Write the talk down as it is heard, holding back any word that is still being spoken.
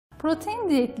Protein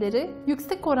diyetleri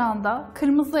yüksek oranda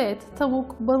kırmızı et,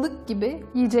 tavuk, balık gibi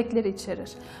yiyecekleri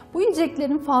içerir. Bu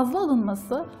yiyeceklerin fazla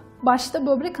alınması başta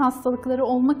böbrek hastalıkları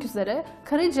olmak üzere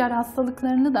karaciğer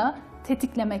hastalıklarını da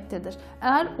tetiklemektedir.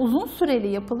 Eğer uzun süreli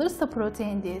yapılırsa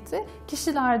protein diyeti,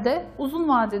 kişilerde uzun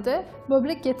vadede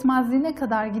böbrek yetmezliğine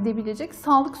kadar gidebilecek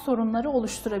sağlık sorunları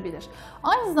oluşturabilir.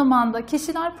 Aynı zamanda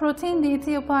kişiler protein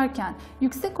diyeti yaparken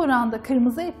yüksek oranda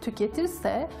kırmızı et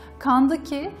tüketirse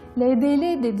kandaki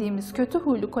LDL dediğimiz kötü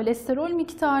huylu kolesterol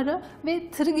miktarı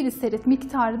ve trigliserit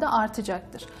miktarı da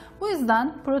artacaktır. Bu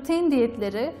yüzden protein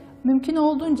diyetleri mümkün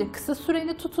olduğunca kısa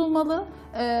süreli tutulmalı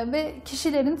ve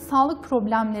kişilerin sağlık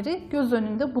problemleri göz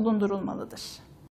önünde bulundurulmalıdır.